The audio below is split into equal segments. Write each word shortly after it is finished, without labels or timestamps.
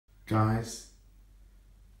Guys,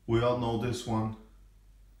 we all know this one.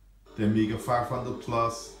 The Amiga 500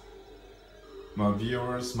 Plus. My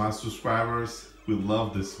viewers, my subscribers, we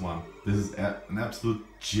love this one. This is an absolute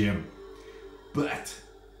gem. But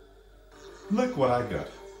look what I got.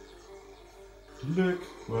 Look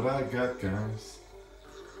what I got, guys.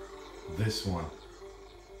 This one.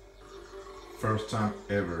 First time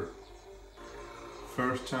ever.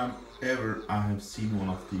 First time ever I have seen one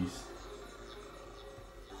of these.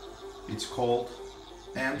 It's called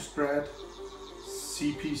Amstrad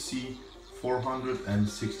CPC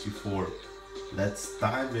 464. Let's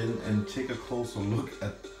dive in and take a closer look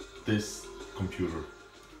at this computer.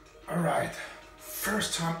 Alright,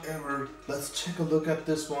 first time ever, let's take a look at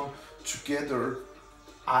this one together.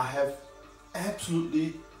 I have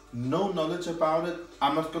absolutely no knowledge about it.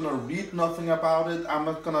 I'm not gonna read nothing about it. I'm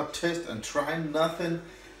not gonna test and try nothing.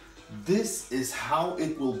 This is how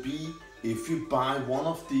it will be if you buy one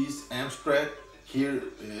of these Amstrad here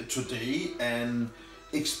today and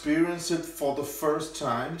experience it for the first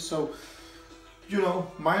time. So, you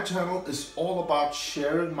know, my channel is all about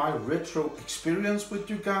sharing my retro experience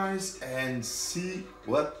with you guys and see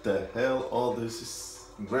what the hell all this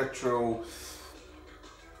retro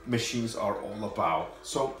machines are all about.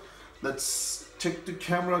 So let's take the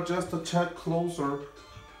camera just a tad closer.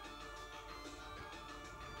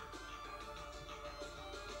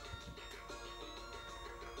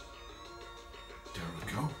 There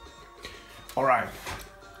we go. All right,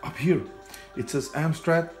 up here it says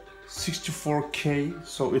Amstrad 64K,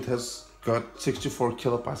 so it has got 64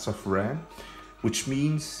 kilobytes of RAM, which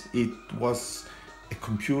means it was a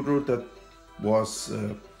computer that was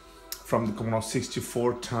from the Commodore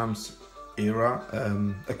 64 times era,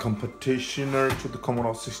 a competitioner to the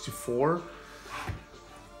Commodore 64,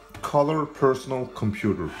 color personal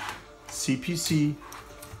computer, CPC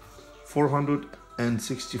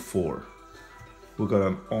 464. We got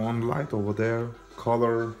an on light over there,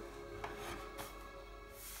 color.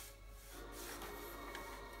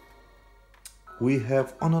 We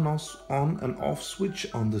have on and off switch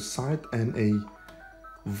on the side and a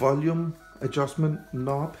volume adjustment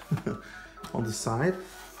knob on the side.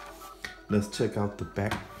 Let's check out the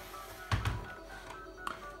back.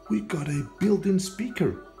 We got a built-in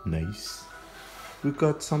speaker, nice. We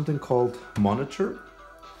got something called monitor,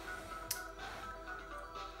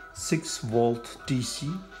 6-volt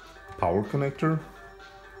DC power connector,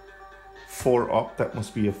 4 up, that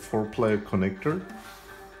must be a 4-player connector.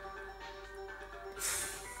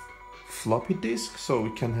 Floppy disk, so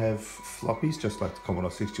we can have floppies just like the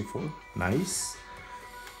Commodore 64. Nice.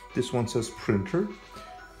 This one says printer.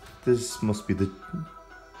 This must be the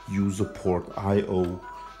user port IO.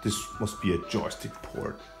 This must be a joystick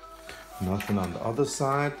port. Nothing on the other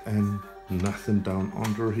side and nothing down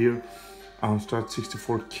under here. Amstrad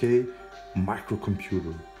 64K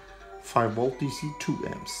microcomputer, 5-volt DC, 2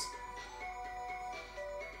 amps.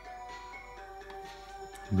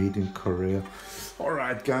 Made in Korea. All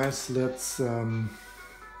right, guys, let's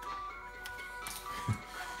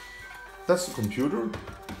that's the computer.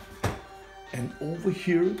 And over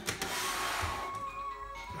here,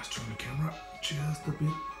 let's turn the camera just a bit.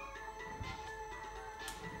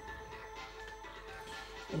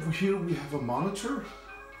 Over here we have a monitor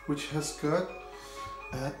which has got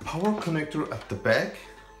a power connector at the back,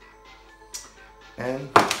 and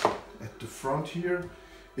at the front here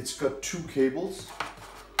it's got 2 cables.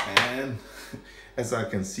 And as I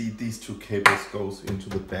can see, these 2 cables goes into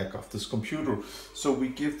the back of this computer. So we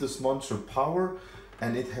give this monitor power,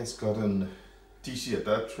 and it has got a DC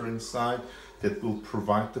adapter inside that will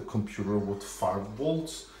provide the computer with 5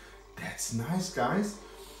 volts. That's nice, guys.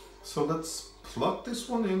 So let's plug this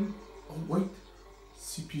one in. Oh wait,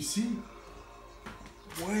 CPC.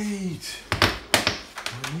 Wait,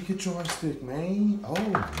 make a joystick, man.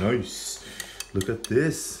 Oh, nice. Look at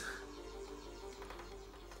this.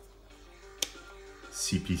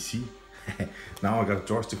 CPC. Now I got a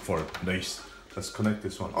joystick for it. Nice. Let's connect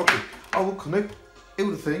this one. Okay, I will connect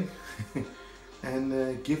everything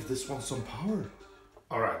and give this one some power.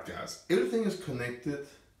 Alright, guys, everything is connected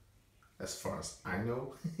as far as I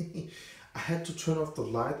know. I had to turn off the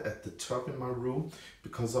light at the top in my room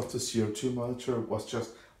because of the CO2 monitor was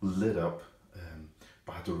just lit up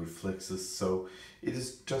by the reflexes. So it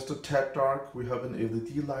is just a tad dark. We have an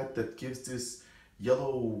LED light that gives this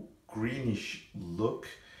yellow greenish look,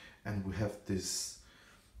 and we have this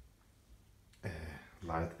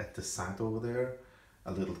light at the side over there,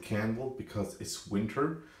 a little candle because it's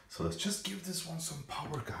winter. So let's just give this one some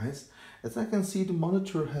power, guys. As I can see, the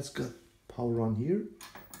monitor has got power on here.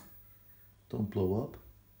 Don't blow up.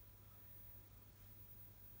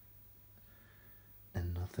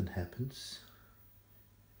 And Nothing happens.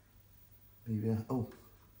 Maybe oh,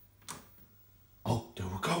 there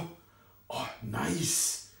we go. Oh,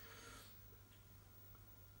 nice.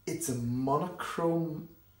 It's a monochrome.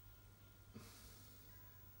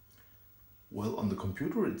 Well, on the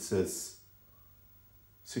computer it says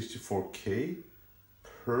 64K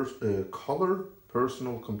color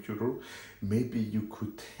personal computer. Maybe you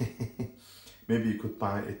could maybe you could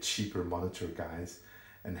buy a cheaper monitor, guys,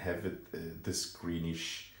 and have it this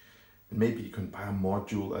greenish. And maybe you can buy a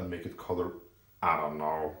module and make it color. I don't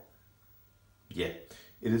know. Yeah,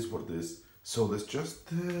 it is what it is. So let's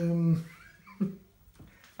just I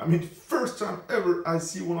mean, first time ever I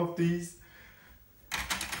see one of these.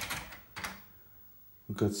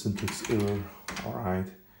 We got syntax error. All right.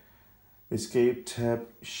 Escape, tab,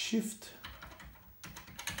 shift.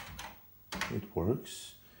 It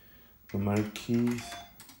works. Numeric keys.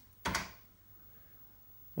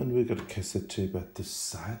 And we got a cassette tape at the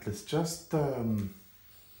side. Let's just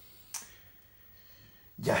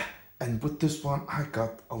yeah. And with this one, I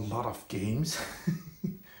got a lot of games.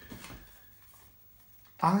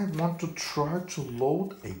 I want to try to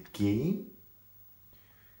load a game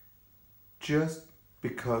just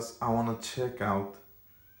because I want to check out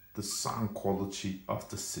the sound quality of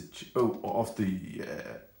the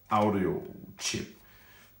audio chip,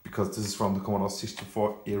 because this is from the Commodore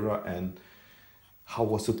 64 era, and how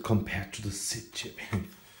was it compared to the SID chip?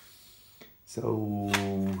 So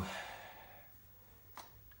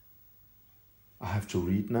I have to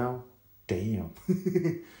read now. Damn.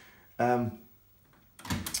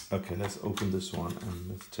 Okay, let's open this one and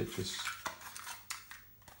let's take this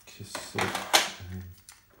cassette and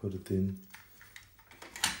put it in.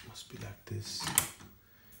 Must be like this.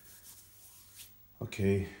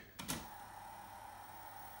 Okay.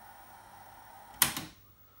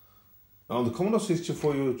 On the Commodore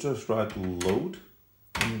 64, you just write load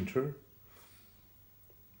and enter.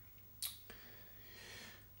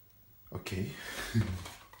 Okay.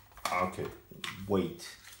 Okay, wait.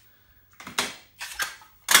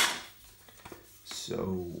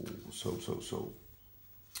 So.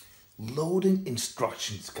 Loading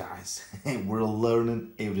instructions, guys. We're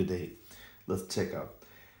learning every day. Let's check out.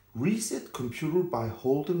 Reset computer by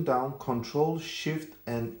holding down Control, Shift,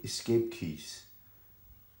 and Escape keys.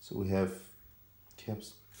 So we have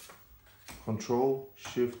caps, Control,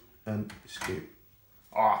 Shift, and Escape.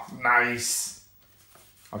 Ah, oh, nice.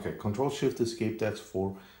 Okay, Control, Shift, Escape, that's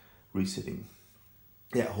for resetting.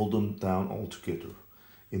 Yeah, hold them down all together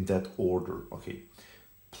in that order. Okay.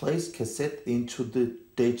 Place cassette into the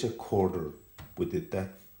data recorder. We did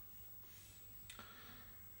that.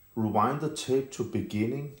 Rewind the tape to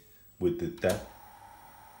beginning. We did that.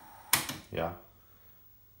 Yeah.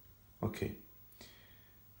 Okay.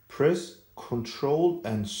 Press Control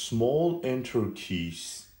and small enter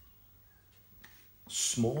keys.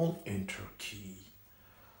 Small enter key.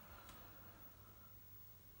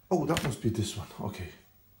 Oh, that must be this one. Okay.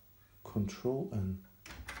 Control and...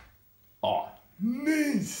 Oh,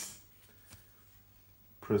 nice!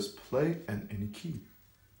 Press play and any key.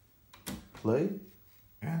 Play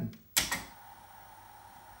and...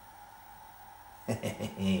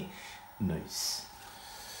 Nice.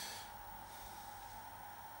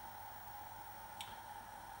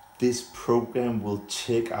 This program will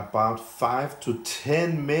take about 5 to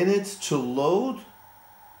 10 minutes to load.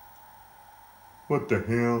 What the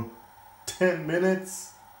hell? 10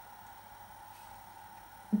 minutes?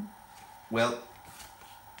 Well,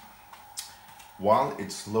 while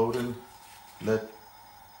it's loading,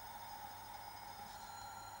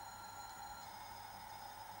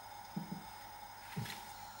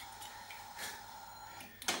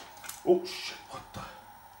 oh shit, what the?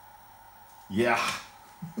 Yeah.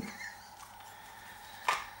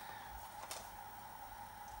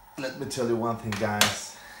 Let me tell you one thing,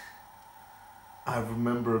 guys. I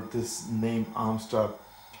remember this name Amstrad.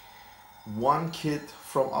 One kid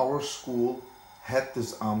from our school had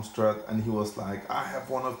this Amstrad and he was like, I have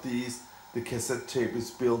one of these, the cassette tape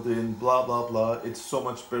is built in, blah blah blah, it's so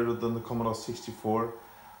much better than the Commodore 64.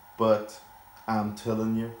 But I'm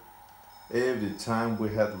telling you, every time we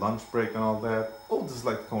had lunch break and all that, oh, this is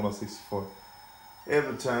like the Commodore 64.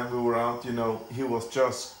 Every time we were out, you know, he was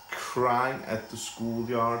just crying at the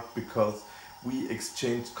schoolyard because we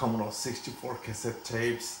exchanged Commodore 64 cassette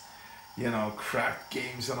tapes, you know, cracked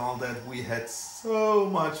games and all that. We had so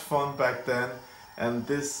much fun back then. And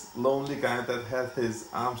this lonely guy that had his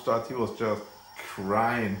Amstrad, he was just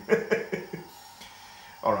crying.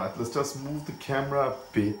 Alright, let's just move the camera a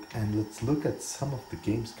bit and let's look at some of the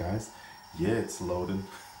games, guys. Yeah, it's loading.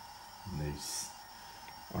 Nice.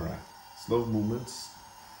 Alright, slow movements.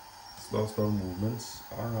 slow movements.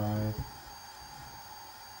 Alright.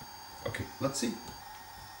 Okay, let's see.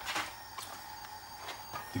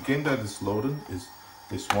 The game that is loaded is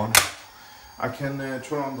this one. I can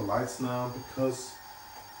turn on the lights now because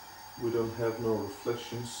we don't have no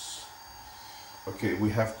reflections. Okay, we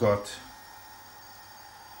have got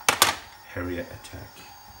Harrier Attack.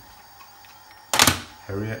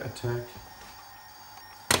 Harrier Attack.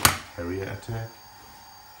 Harrier Attack.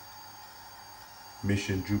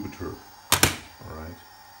 Mission Jupiter. Alright.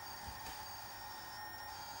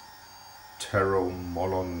 Terro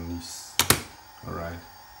Molonis. Alright.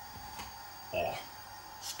 Oh,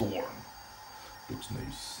 Storm. Looks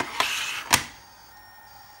nice.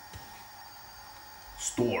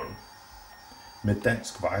 Storm. Med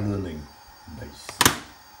dansk vejledning. Nice.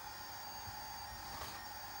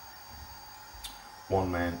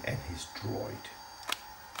 One man and his droid.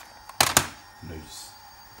 Nice.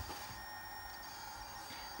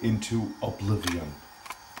 Into Oblivion.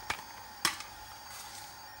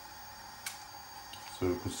 So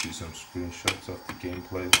you could see some screenshots of the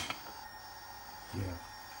gameplay. Yeah.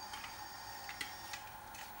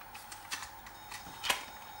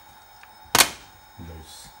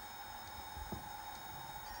 Nice.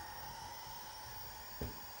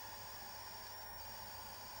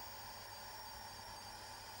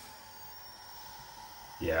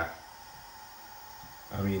 Yeah.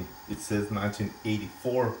 I mean, it says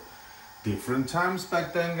 1984. Different times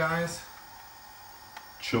back then, guys.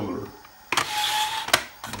 Chiller.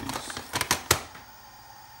 Nice.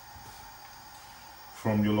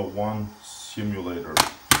 Formula One simulator.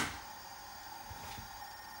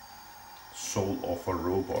 Soul of a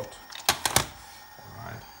robot.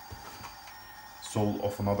 Alright. Soul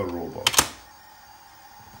of another robot.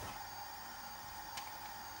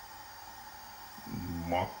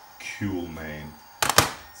 Cool man.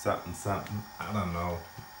 Something, I don't know.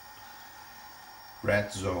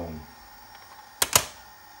 Red Zone.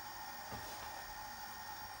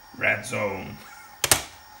 Red Zone.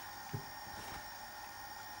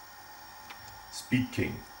 Speed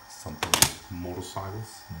King. Something with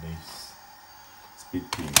motorcycles. Nice.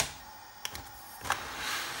 Speed King.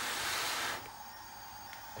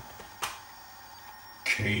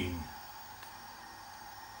 Kane.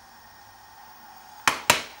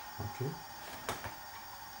 Okay.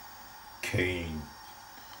 Kane.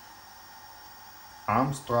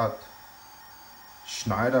 Amstrad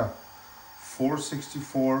Schneider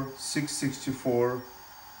 464, 664,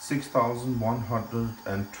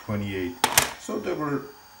 6128. So there were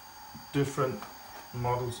different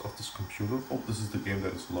models of this computer. Oh, this is the game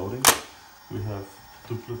that is loading. We have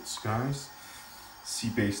duplet skies.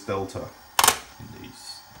 C-base Delta.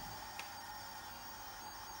 Nice.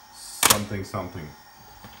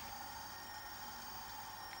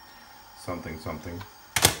 Something.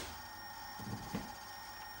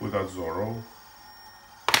 We got Zorro.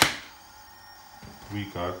 We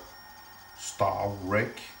got Star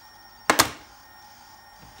Wreck.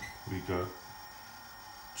 We got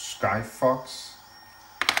Sky Fox.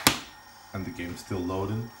 And the game's still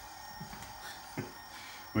loading.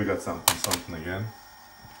 We got something again.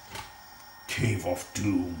 Cave of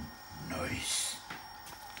Doom. Nice.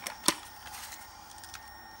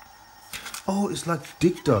 Oh, it's like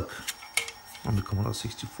Dig Dug on the Commodore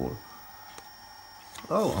 64.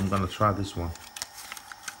 Oh, I'm gonna try this one.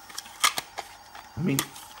 I mean,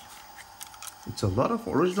 it's a lot of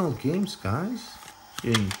original games, guys,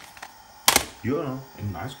 in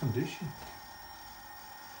nice condition.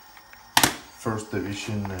 First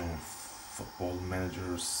Division football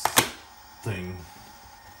managers thing.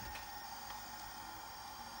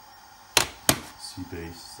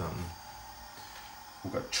 C-base something.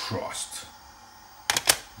 We got Trust.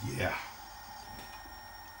 Yeah.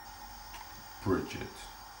 Bridget.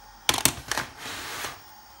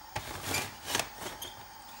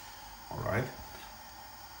 Alright.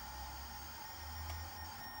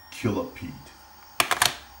 Killer Pete.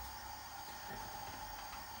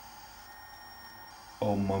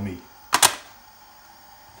 Oh, Mummy.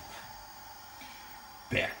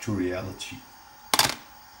 Back to Reality.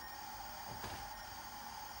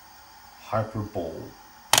 Hyperbole.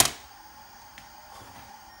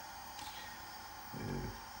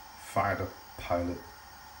 Fighter pilot.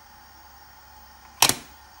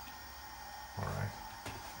 Alright.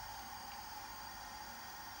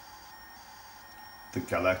 The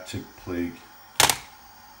Galactic Plague. Oh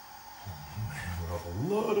man, we have a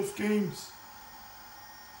lot of games.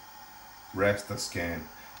 Raster Scan.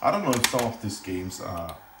 I don't know if some of these games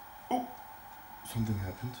are... Oh! Something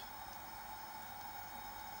happened.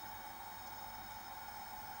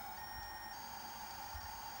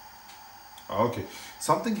 Okay,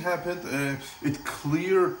 something happened. It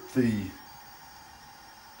cleared the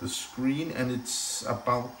screen, and it's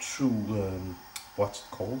about to what's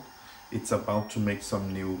it called? It's about to make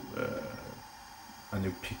some new a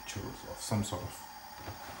new picture of some sort of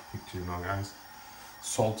picture, you know, guys.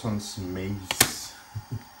 Sultan's Maze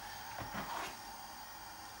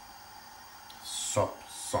sub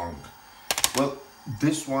song. Well,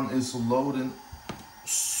 this one is loading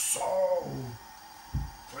so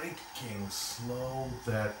freaking slow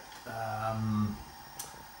that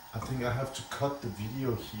I think I have to cut the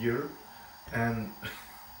video here, and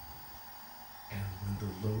when the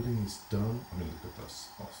loading is done, I mean, look at us,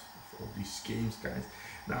 all these games, guys.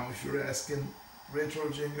 Now, if you're asking,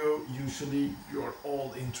 RETROCENGO, usually you're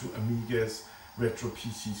all into Amigas, retro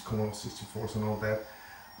PCs, Commodore 64s and all that.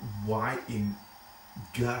 Why in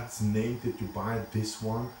God's name did you buy this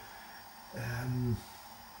one?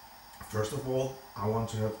 First of all, I want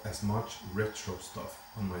to have as much retro stuff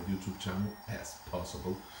on my YouTube channel as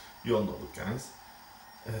possible. You all know it, guys.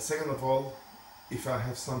 Second of all, if I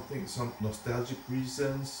have some nostalgic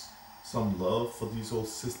reasons, some love for these old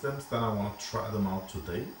systems, then I want to try them out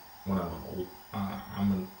today when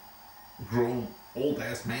I'm a grown old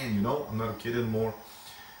ass man, you know. I'm not a kid anymore.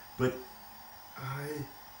 But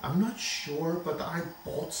I'm not sure, but I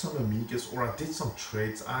bought some Amigas, or I did some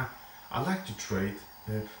trades. I like to trade.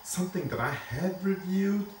 Something that I have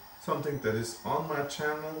reviewed, something that is on my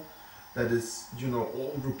channel, that is, you know,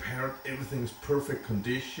 all repaired, everything is perfect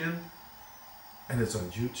condition, and it's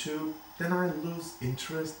on YouTube, then I lose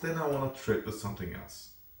interest, then I want to trade with something else.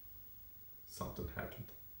 Something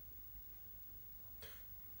happened.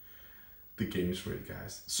 The game is ready,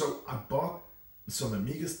 guys. So I bought some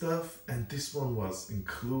Amiga stuff, and this one was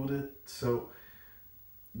included, so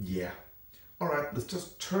yeah. Alright, let's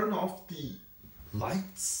just turn off the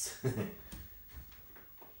lights. There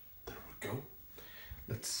we go.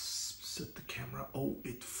 Let's set the camera. Oh,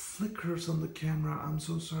 it flickers on the camera. I'm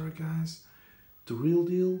so sorry, guys. The real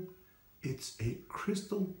deal, it's a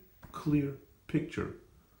crystal clear picture.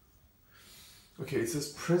 Okay, it says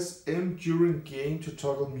press M during game to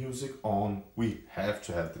toggle music on. We have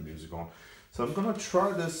to have the music on. So I'm gonna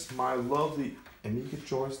try this, my lovely Amiga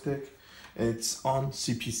joystick. It's on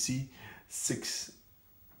CPC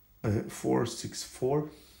 464,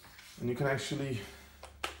 and you can actually,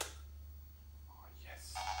 oh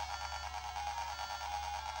yes,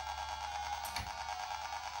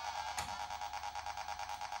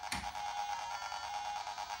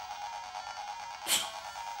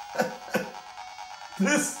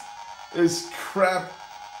 this is crap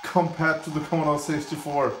compared to the Commodore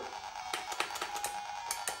 64.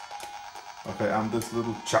 Okay, I'm this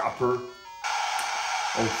little chopper.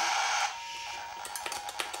 Oh,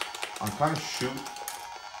 I'm trying to shoot.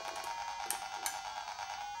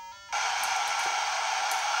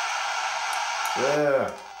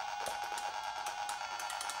 Yeah.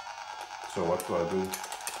 So what do I do?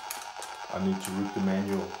 I need to read the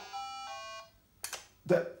manual.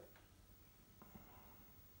 That.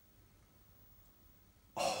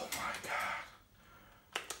 Oh my God.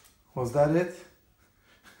 Was that it?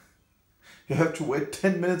 You have to wait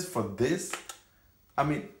 10 minutes for this? I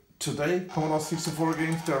mean, today, Commodore 64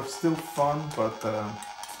 games, they're still fun, but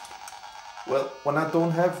well, when I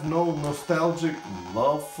don't have no nostalgic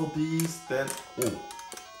love for these, then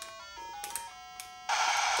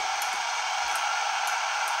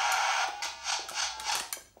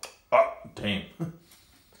oh, damn.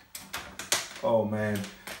 Oh man,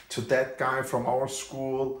 to that guy from our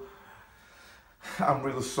school, I'm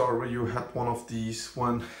really sorry you had one of these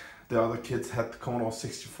when the other kids had the Commodore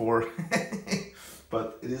 64.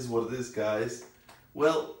 But it is what it is, guys.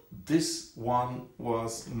 Well, this one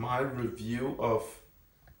was my review of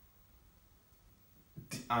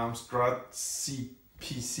the Amstrad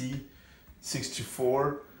CPC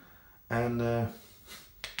 64, and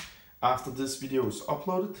after this video is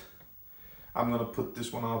uploaded, I'm gonna put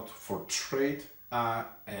this one out for trade. I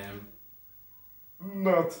am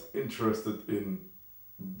not interested in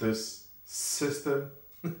this system.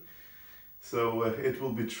 So it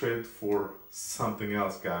will be traded for something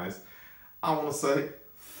else, guys. I want to say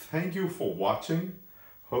thank you for watching.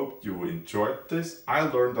 Hope you enjoyed this. I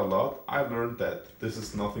learned a lot. I learned that this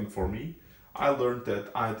is nothing for me. I learned that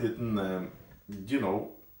I didn't, you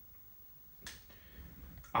know,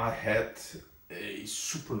 I had a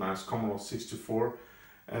super nice Commodore 64,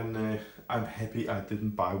 and I'm happy I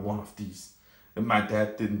didn't buy one of these. And my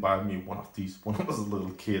dad didn't buy me one of these when I was a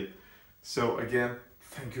little kid. So again,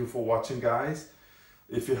 thank you for watching, guys.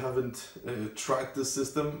 If you haven't tried this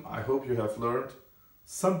system, I hope you have learned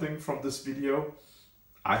something from this video.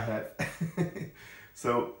 I have.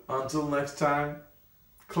 So until next time,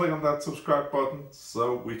 click on that subscribe button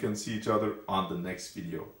so we can see each other on the next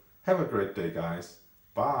video. Have a great day, guys.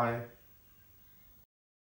 Bye.